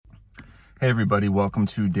Hey everybody, welcome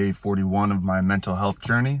to day 41 of my mental health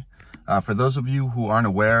journey. For those of you who aren't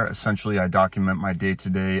aware, essentially I document my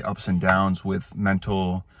day-to-day ups and downs with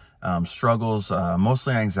mental struggles,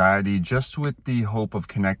 mostly anxiety, just with the hope of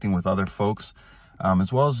connecting with other folks,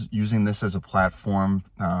 as well as using this as a platform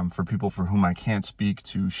for people for whom I can't speak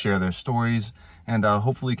to share their stories and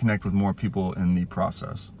hopefully connect with more people in the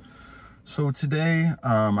process. So today,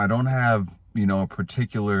 I don't have a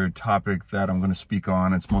particular topic that I'm going to speak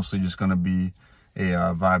on. It's mostly just going to be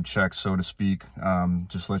a vibe check, so to speak.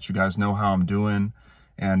 Just let you guys know how I'm doing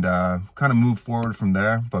and kind of move forward from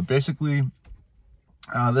there. But basically,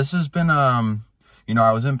 this has been, I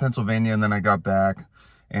was in Pennsylvania and then I got back.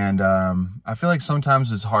 And I feel like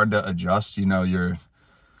sometimes it's hard to adjust. You're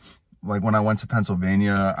like when I went to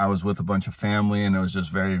Pennsylvania, I was with a bunch of family and it was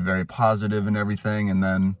just very, very positive and everything. And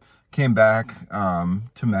then came back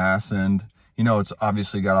to Mass and it's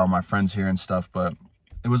obviously got all my friends here and stuff, but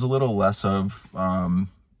it was a little less of,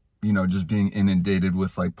 just being inundated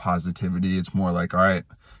with like positivity. It's more like, all right,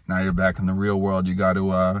 now you're back in the real world. You got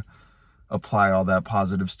to apply all that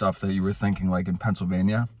positive stuff that you were thinking like in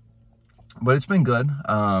Pennsylvania. But it's been good.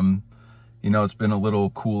 It's been a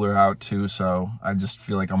little cooler out too, so I just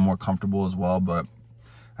feel like I'm more comfortable as well. But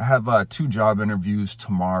I have 2 job interviews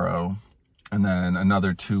tomorrow and then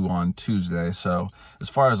another 2 on Tuesday. So as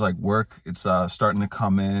far as like work, it's starting to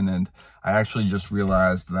come in, and I actually just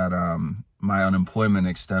realized that my unemployment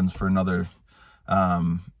extends for another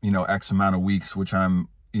X amount of weeks, which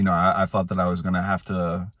I thought that I was gonna have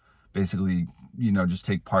to basically just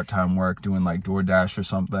take part-time work doing like DoorDash or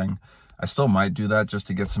something. I still might do that just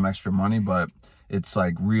to get some extra money, but it's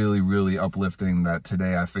like really, really uplifting that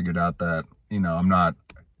today I figured out that I'm not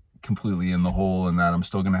completely in the hole and that I'm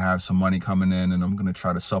still going to have some money coming in, and I'm going to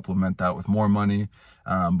try to supplement that with more money.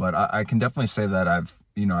 But I can definitely say that I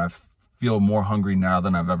feel more hungry now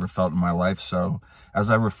than I've ever felt in my life. So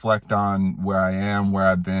as I reflect on where I am, where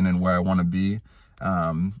I've been, and where I want to be,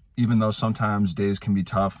 even though sometimes days can be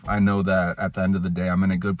tough, I know that at the end of the day, I'm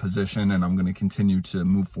in a good position and I'm going to continue to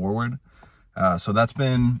move forward. So that's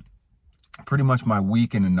been pretty much my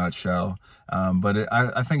week in a nutshell. But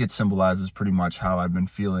I think it symbolizes pretty much how I've been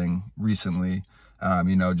feeling recently.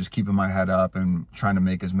 Just keeping my head up and trying to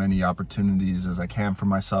make as many opportunities as I can for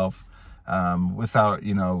myself, without,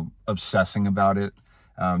 obsessing about it.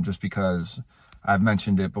 Just because I've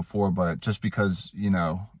mentioned it before, but just because,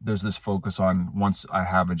 there's this focus on once I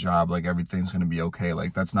have a job, like everything's going to be okay.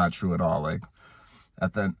 Like that's not true at all. Like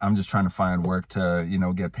I'm just trying to find work to,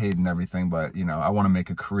 get paid and everything. But, I want to make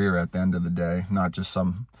a career at the end of the day, not just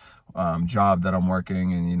some job that I'm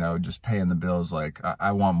working and, just paying the bills. Like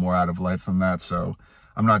I want more out of life than that. So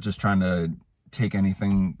I'm not just trying to take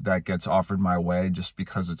anything that gets offered my way just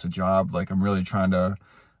because it's a job. Like I'm really trying to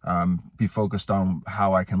be focused on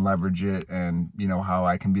how I can leverage it and, how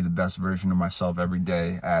I can be the best version of myself every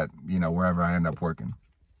day at, wherever I end up working.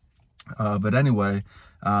 But anyway,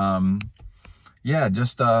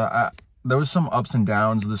 there was some ups and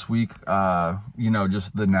downs this week,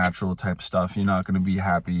 just the natural type stuff. You're not going to be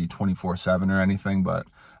happy 24/7 or anything, but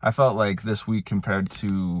I felt like this week compared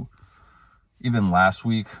to even last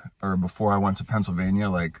week or before I went to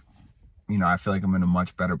Pennsylvania, I feel like I'm in a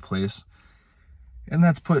much better place. And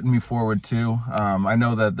that's putting me forward too. I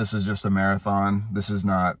know that this is just a marathon. This is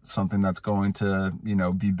not something that's going to,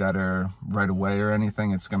 be better right away or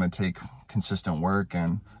anything. It's going to take consistent work.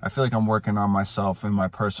 And I feel like I'm working on myself in my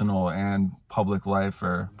personal and public life,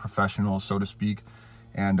 or professional, so to speak.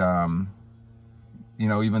 And,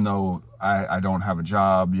 even though I don't have a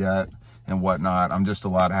job yet and whatnot, I'm just a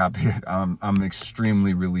lot happier. I'm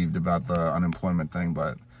extremely relieved about the unemployment thing,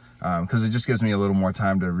 but because it just gives me a little more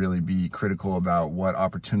time to really be critical about what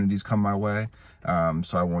opportunities come my way,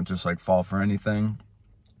 so I won't just fall for anything.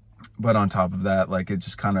 But on top of that, it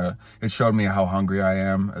just it showed me how hungry I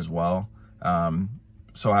am as well.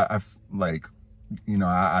 So I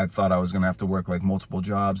thought I was gonna have to work multiple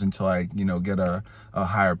jobs until I get a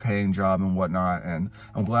higher paying job and whatnot, and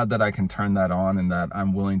I'm glad that I can turn that on and that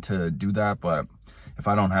I'm willing to do that. But if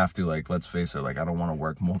I don't have to, let's face it, I don't want to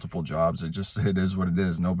work multiple jobs. It is what it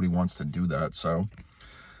is. Nobody wants to do that. So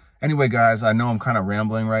anyway, guys, I know I'm kind of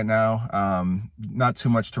rambling right now. Not too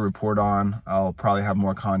much to report on. I'll probably have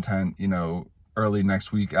more content, early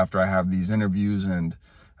next week after I have these interviews and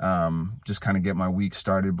just kind of get my week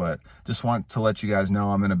started. But just want to let you guys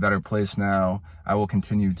know I'm in a better place now. I will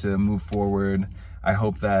continue to move forward. I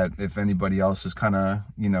hope that if anybody else is kind of,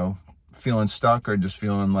 feeling stuck or just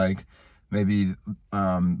feeling like maybe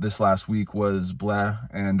this last week was blah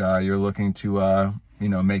and you're looking to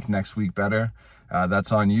make next week better,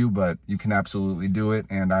 that's on you, but you can absolutely do it.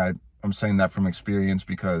 And I I'm saying that from experience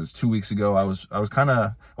because 2 weeks ago I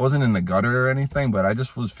wasn't in the gutter or anything, but I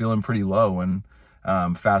just was feeling pretty low. And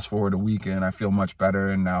fast forward a week and I feel much better,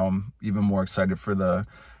 and now I'm even more excited for the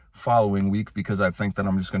following week because I think that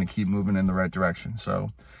I'm just going to keep moving in the right direction.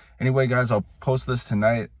 So anyway, guys, I'll post this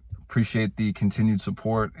tonight. Appreciate the continued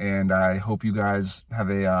support, and I hope you guys have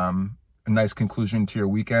a nice conclusion to your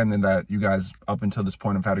weekend, and that you guys up until this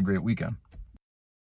point have had a great weekend.